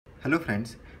Hello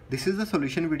friends, this is the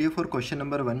solution video for question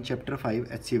number 1 chapter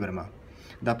 5 HC Verma.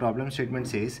 The problem statement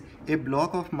says a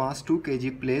block of mass 2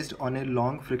 kg placed on a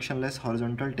long frictionless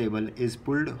horizontal table is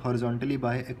pulled horizontally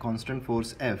by a constant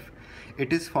force F.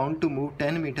 It is found to move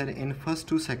 10 meter in first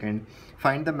 2 seconds.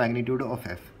 Find the magnitude of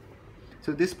F.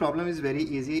 So this problem is very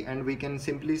easy and we can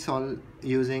simply solve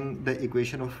using the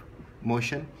equation of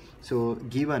motion. So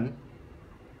given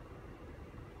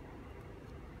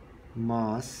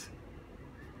mass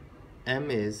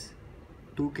M is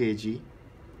 2 kg,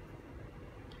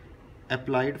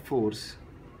 applied force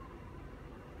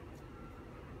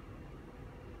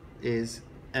is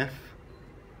F,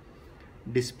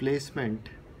 displacement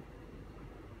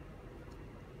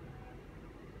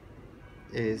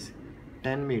is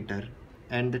 10 meter,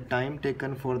 and the time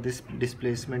taken for this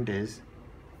displacement is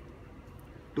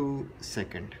 2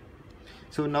 seconds.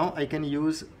 So now I can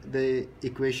use the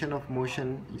equation of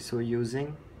motion. So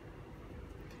using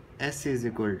S is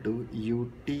equal to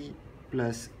ut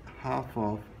plus half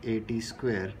of at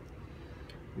square,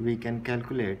 we can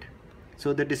calculate.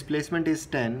 So the displacement is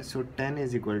 10, so 10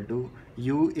 is equal to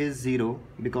u is 0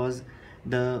 because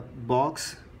the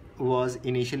box was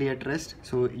initially at rest,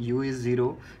 so u is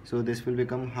 0, so this will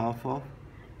become half of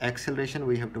acceleration.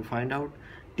 We have to find out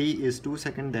t is 2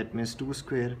 seconds, that means 2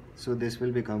 square, so this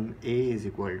will become a is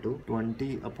equal to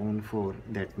 20 upon 4,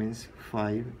 that means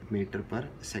 5 meter per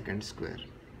second square.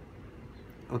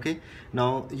 Okay,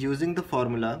 now using the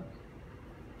formula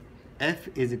F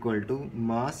is equal to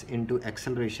mass into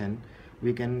acceleration,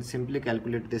 we can simply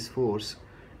calculate this force.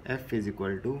 F is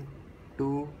equal to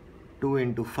 2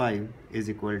 into 5 is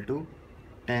equal to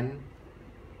 10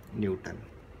 Newton.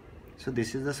 So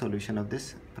this is the solution of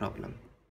this problem.